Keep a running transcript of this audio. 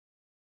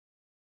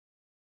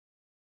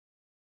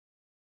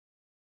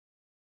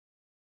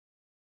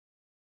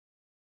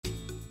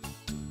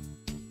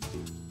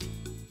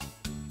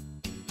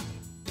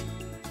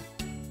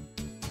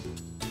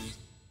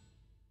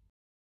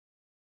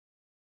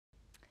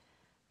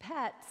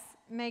Pets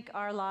make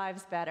our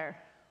lives better.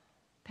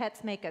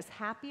 Pets make us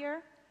happier,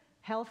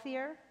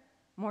 healthier,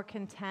 more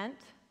content.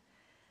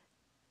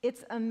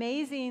 It's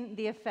amazing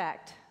the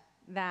effect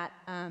that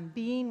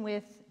being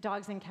with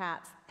dogs and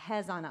cats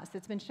has on us.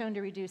 It's been shown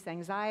to reduce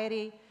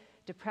anxiety,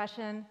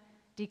 depression,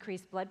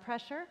 decrease blood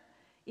pressure,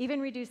 even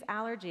reduce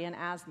allergy and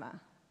asthma.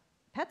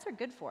 Pets are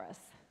good for us.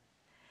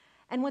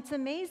 And what's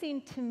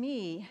amazing to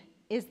me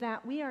is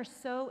that we are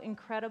so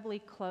incredibly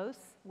close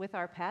with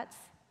our pets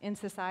in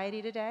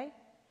society today.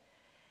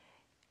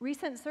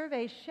 Recent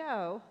surveys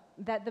show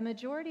that the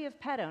majority of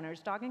pet owners,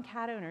 dog and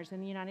cat owners in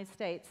the United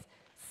States,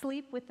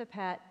 sleep with the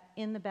pet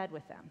in the bed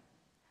with them.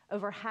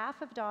 Over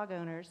half of dog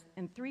owners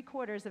and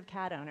 3/4 of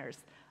cat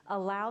owners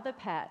allow the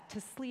pet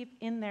to sleep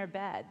in their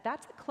bed.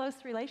 That's a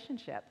close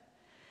relationship.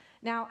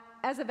 Now,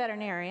 as a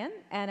veterinarian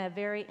and a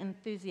very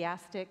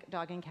enthusiastic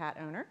dog and cat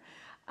owner,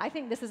 I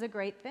think this is a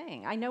great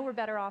thing. I know we're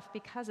better off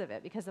because of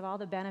it, because of all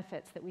the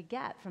benefits that we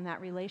get from that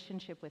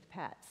relationship with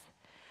pets.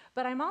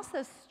 But I'm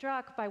also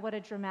struck by what a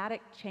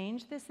dramatic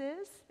change this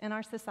is in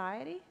our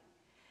society.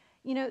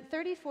 You know,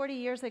 30, 40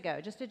 years ago,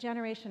 just a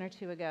generation or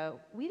two ago,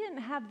 we didn't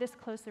have this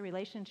close a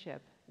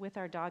relationship with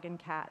our dog and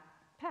cat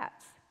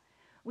pets.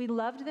 We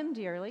loved them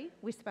dearly.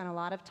 We spent a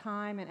lot of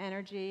time and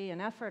energy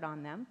and effort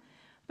on them.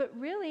 But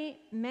really,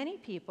 many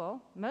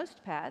people,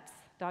 most pets,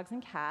 dogs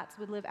and cats,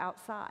 would live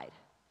outside.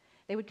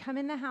 They would come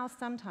in the house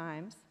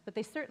sometimes, but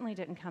they certainly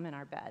didn't come in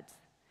our beds.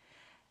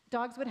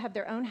 Dogs would have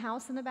their own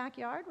house in the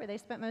backyard where they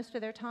spent most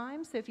of their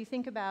time. So if you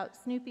think about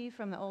Snoopy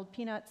from the old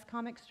Peanuts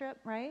comic strip,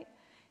 right?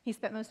 He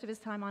spent most of his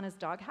time on his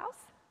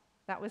doghouse.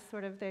 That was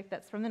sort of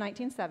that's from the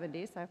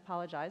 1970s. I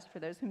apologize for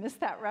those who missed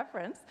that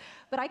reference.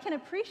 But I can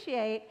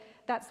appreciate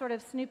that sort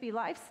of Snoopy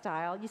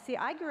lifestyle. You see,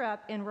 I grew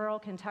up in rural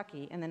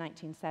Kentucky in the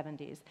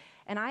 1970s,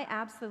 and I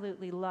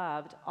absolutely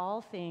loved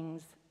all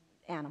things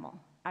animal.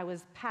 I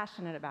was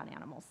passionate about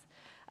animals.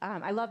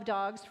 I loved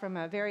dogs from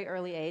a very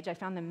early age. I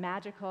found them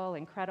magical,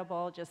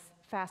 incredible, just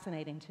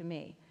fascinating to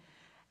me.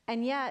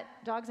 And yet,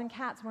 dogs and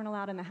cats weren't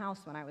allowed in the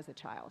house when I was a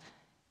child.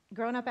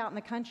 Growing up out in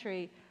the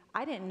country,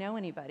 I didn't know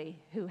anybody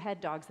who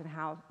had dogs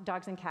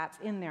and cats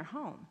in their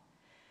home.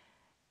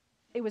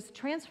 It was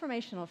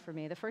transformational for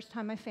me the first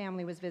time my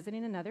family was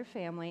visiting another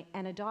family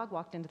and a dog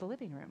walked into the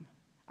living room.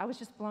 I was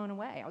just blown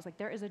away. I was like,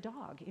 there is a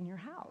dog in your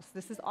house.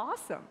 This is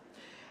awesome.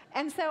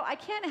 And so I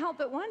can't help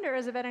but wonder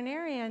as a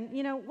veterinarian,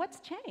 you know,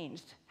 what's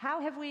changed? How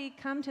have we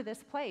come to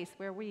this place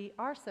where we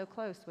are so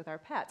close with our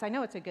pets? I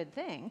know it's a good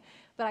thing,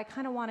 but I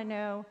kind of want to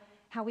know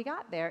how we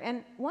got there.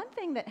 And one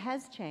thing that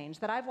has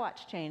changed, that I've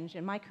watched change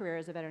in my career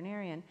as a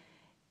veterinarian,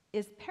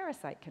 is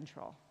parasite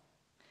control.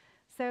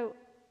 So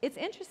it's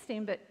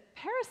interesting, but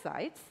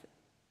parasites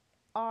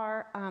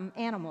are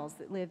animals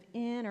that live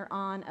in or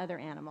on other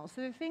animals.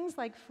 So they're things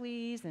like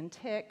fleas and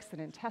ticks and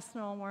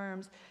intestinal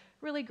worms,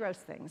 really gross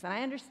things. And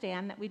I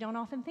understand that we don't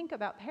often think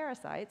about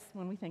parasites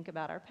when we think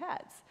about our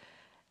pets.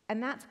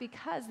 And that's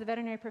because the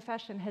veterinary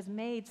profession has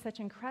made such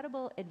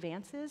incredible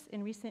advances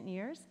in recent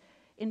years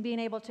in being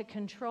able to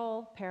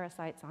control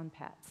parasites on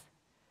pets.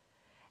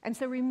 And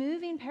so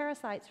removing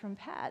parasites from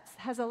pets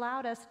has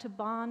allowed us to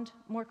bond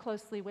more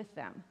closely with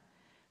them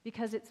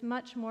because it's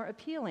much more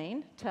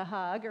appealing to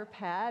hug or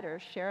pet or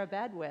share a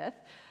bed with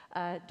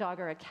a dog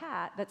or a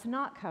cat that's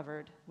not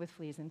covered with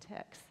fleas and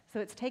ticks. So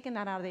it's taken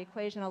that out of the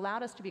equation,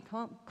 allowed us to be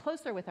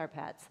closer with our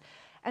pets.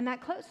 And that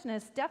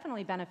closeness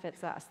definitely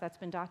benefits us. That's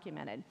been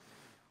documented.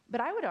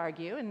 But I would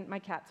argue, and my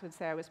cats would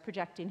say I was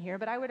projecting here,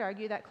 but I would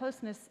argue that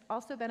closeness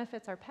also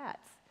benefits our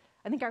pets.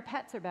 I think our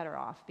pets are better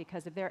off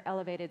because of their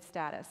elevated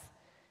status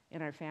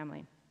in our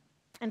family.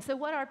 And so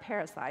what are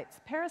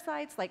parasites?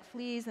 Parasites, like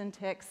fleas and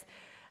ticks,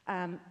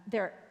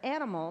 they're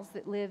animals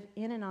that live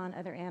in and on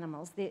other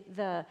animals.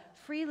 The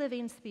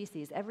free-living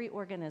species, every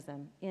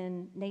organism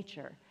in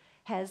nature,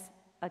 has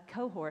a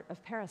cohort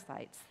of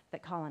parasites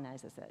that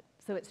colonizes it.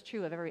 So it's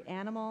true of every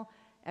animal,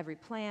 every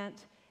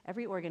plant,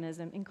 every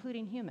organism,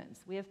 including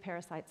humans. We have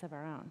parasites of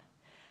our own.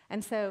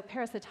 And so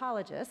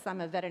parasitologists,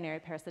 I'm a veterinary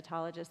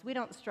parasitologist, we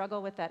don't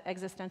struggle with that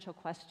existential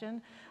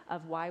question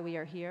of why we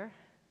are here.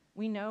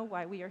 We know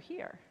why we are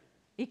here.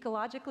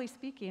 Ecologically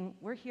speaking,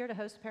 we're here to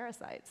host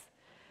parasites.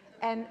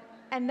 And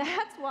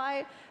that's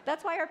why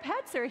our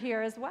pets are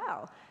here as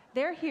well.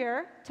 They're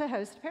here to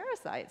host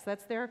parasites.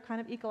 That's their kind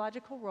of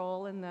ecological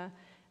role in the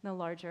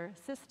larger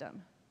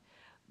system.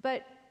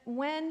 But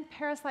when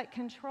parasite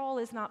control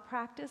is not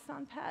practiced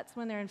on pets,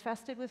 when they're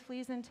infested with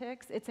fleas and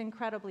ticks, it's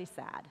incredibly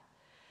sad.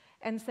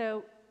 And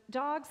so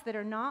dogs that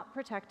are not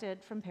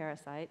protected from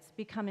parasites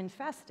become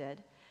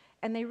infested,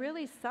 and they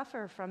really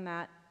suffer from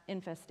that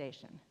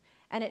infestation.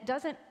 And it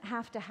doesn't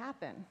have to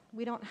happen.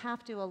 We don't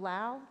have to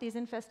allow these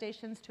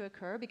infestations to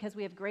occur because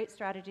we have great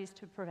strategies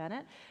to prevent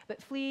it.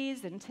 But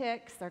fleas and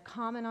ticks are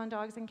common on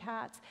dogs and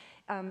cats.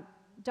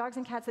 Dogs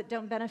and cats that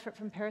don't benefit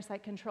from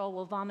parasite control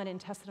will vomit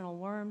intestinal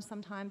worms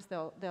sometimes.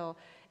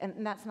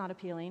 And that's not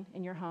appealing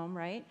in your home,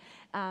 right?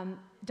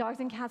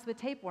 Dogs and cats with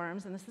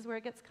tapeworms, and this is where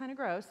it gets kind of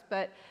gross,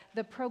 but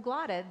the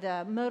proglottid,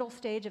 the motile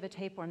stage of a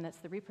tapeworm, that's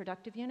the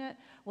reproductive unit,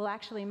 will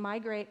actually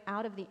migrate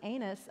out of the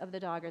anus of the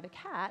dog or the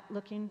cat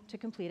looking to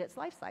complete its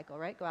life cycle,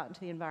 right? Go out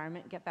into the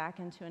environment, get back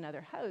into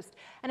another host.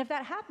 And if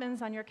that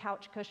happens on your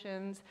couch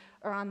cushions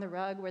or on the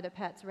rug where the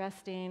pet's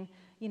resting,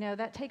 you know,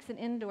 that takes an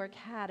indoor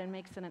cat and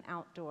makes it an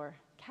outdoor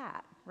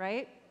cat,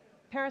 right?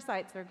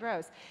 Parasites are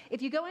gross.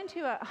 If you go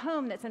into a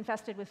home that's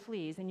infested with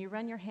fleas and you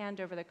run your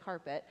hand over the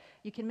carpet,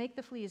 you can make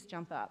the fleas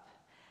jump up.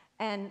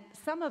 And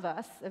some of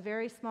us, a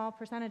very small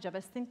percentage of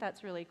us, think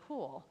that's really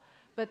cool.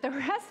 But the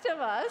rest of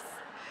us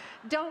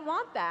don't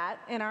want that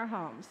in our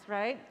homes,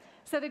 right?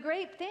 So the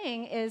great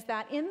thing is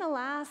that in the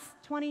last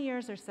 20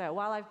 years or so,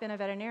 while I've been a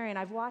veterinarian,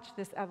 I've watched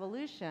this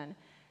evolution.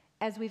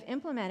 As we've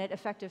implemented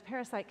effective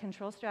parasite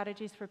control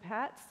strategies for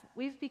pets,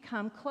 we've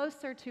become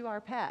closer to our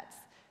pets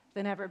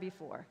than ever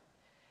before.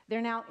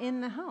 They're now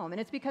in the home,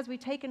 and it's because we've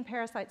taken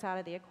parasites out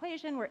of the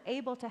equation, we're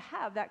able to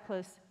have that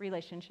close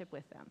relationship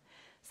with them.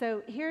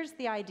 So here's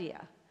the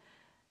idea,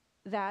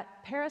 that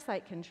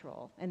parasite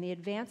control and the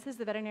advances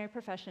the veterinary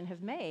profession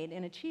have made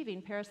in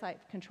achieving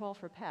parasite control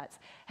for pets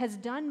has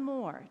done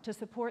more to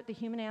support the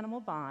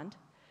human-animal bond,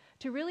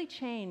 to really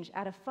change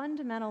at a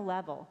fundamental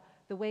level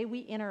the way we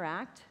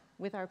interact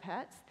with our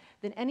pets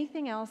than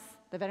anything else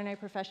the veterinary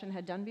profession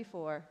had done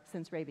before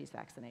since rabies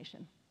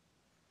vaccination.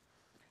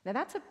 Now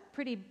that's a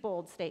pretty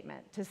bold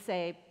statement to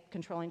say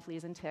controlling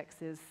fleas and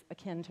ticks is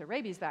akin to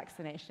rabies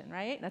vaccination,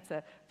 right? That's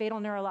a fatal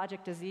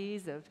neurologic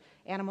disease of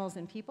animals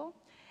and people.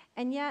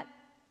 And yet,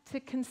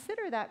 to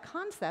consider that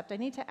concept, I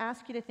need to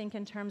ask you to think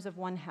in terms of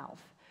One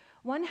Health.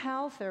 One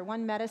Health, or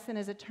One Medicine,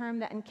 is a term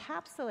that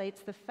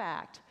encapsulates the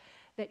fact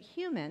that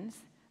humans,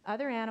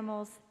 other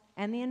animals,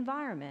 and the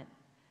environment,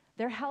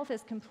 their health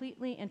is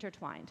completely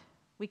intertwined.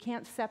 We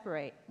can't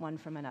separate one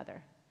from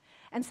another.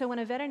 And so when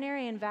a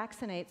veterinarian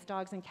vaccinates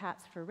dogs and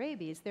cats for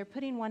rabies, they're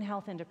putting One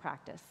Health into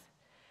practice.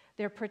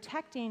 They're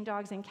protecting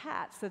dogs and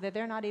cats so that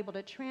they're not able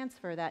to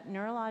transfer that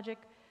neurologic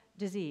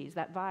disease,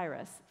 that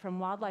virus, from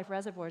wildlife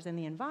reservoirs in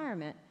the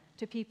environment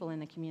to people in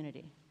the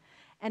community.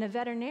 And a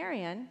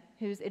veterinarian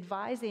who's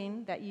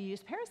advising that you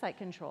use parasite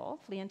control,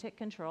 flea and tick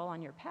control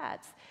on your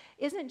pets,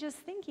 isn't just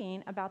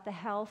thinking about the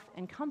health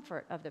and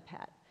comfort of the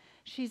pet.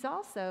 She's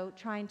also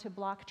trying to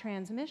block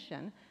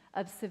transmission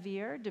of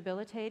severe,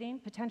 debilitating,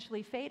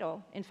 potentially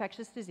fatal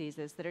infectious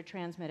diseases that are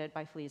transmitted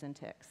by fleas and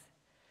ticks.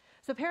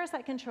 So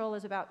parasite control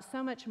is about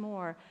so much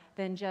more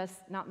than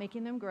just not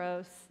making them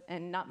gross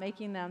and not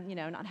making them,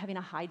 not having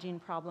a hygiene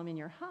problem in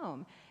your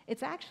home.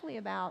 It's actually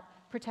about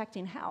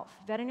protecting health,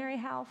 veterinary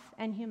health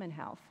and human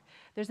health.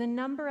 There's a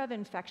number of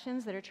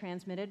infections that are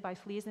transmitted by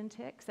fleas and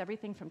ticks,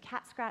 everything from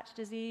cat scratch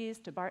disease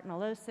to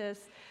Bartonellosis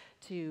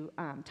to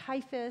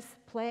typhus,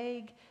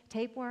 plague,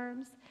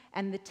 tapeworms,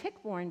 and the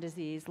tick-borne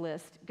disease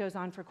list goes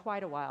on for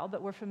quite a while,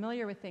 but we're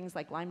familiar with things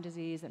like Lyme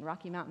disease and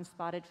Rocky Mountain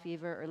spotted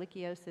fever,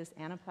 ehrlichiosis,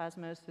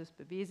 anaplasmosis,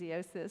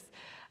 babesiosis,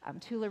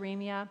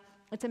 tularemia.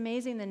 It's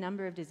amazing the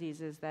number of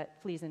diseases that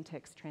fleas and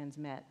ticks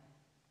transmit.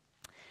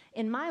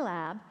 In my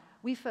lab,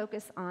 we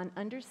focus on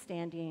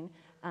understanding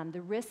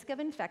the risk of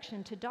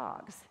infection to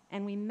dogs,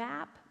 and we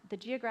map the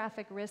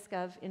geographic risk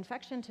of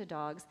infection to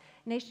dogs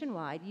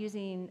nationwide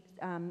using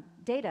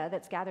data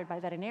that's gathered by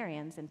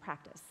veterinarians in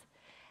practice.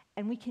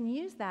 And we can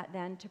use that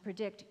then to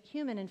predict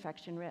human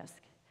infection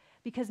risk,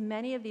 because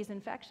many of these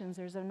infections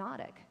are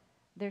zoonotic.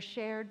 They're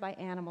shared by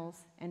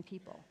animals and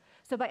people.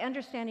 So by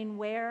understanding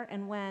where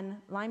and when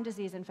Lyme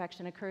disease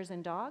infection occurs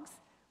in dogs,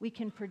 we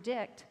can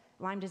predict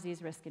Lyme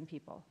disease risk in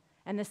people.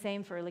 And the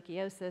same for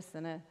ehrlichiosis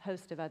and a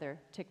host of other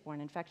tick-borne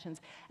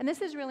infections. And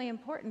this is really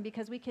important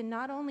because we can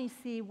not only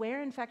see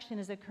where infection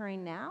is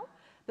occurring now,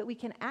 but we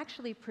can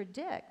actually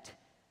predict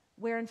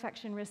where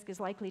infection risk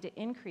is likely to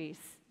increase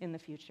in the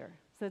future.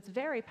 So it's a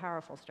very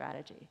powerful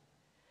strategy.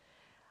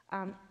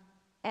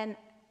 And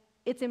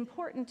it's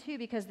important, too,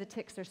 because the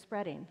ticks are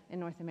spreading in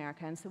North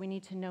America, and so we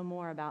need to know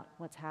more about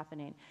what's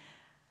happening.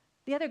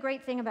 The other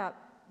great thing about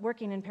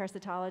working in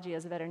parasitology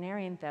as a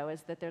veterinarian, though,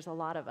 is that there's a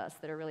lot of us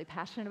that are really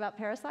passionate about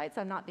parasites.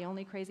 I'm not the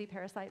only crazy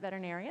parasite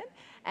veterinarian.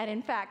 And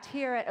in fact,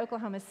 here at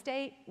Oklahoma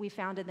State, we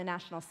founded the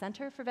National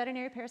Center for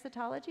Veterinary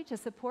Parasitology to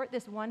support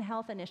this One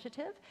Health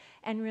initiative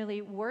and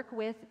really work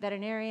with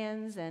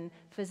veterinarians and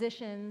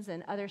physicians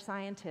and other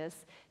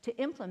scientists to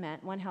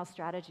implement One Health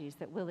strategies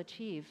that will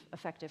achieve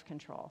effective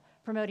control,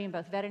 promoting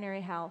both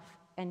veterinary health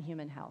and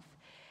human health.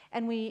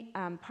 And we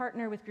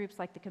partner with groups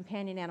like the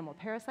Companion Animal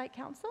Parasite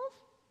Council,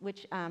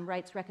 which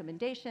writes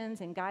recommendations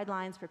and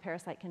guidelines for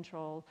parasite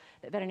control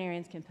that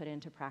veterinarians can put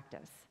into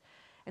practice.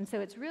 And so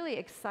it's really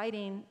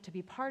exciting to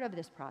be part of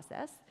this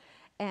process.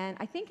 And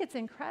I think it's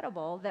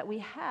incredible that we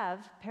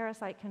have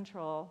parasite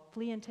control,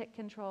 flea and tick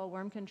control,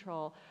 worm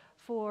control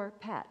for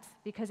pets,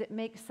 because it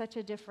makes such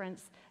a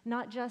difference,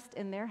 not just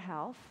in their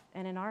health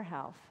and in our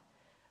health,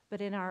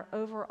 but in our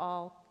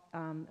overall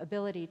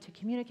ability to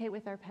communicate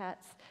with our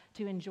pets,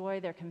 to enjoy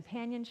their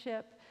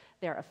companionship,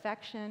 their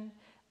affection,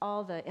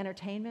 all the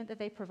entertainment that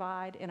they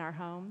provide in our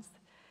homes.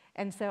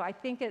 And so I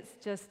think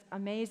it's just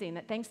amazing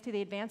that thanks to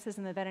the advances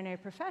in the veterinary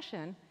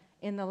profession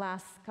in the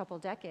last couple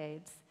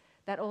decades,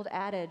 that old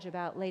adage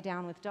about lay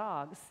down with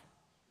dogs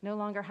no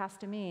longer has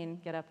to mean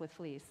get up with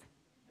fleas.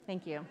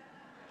 Thank you.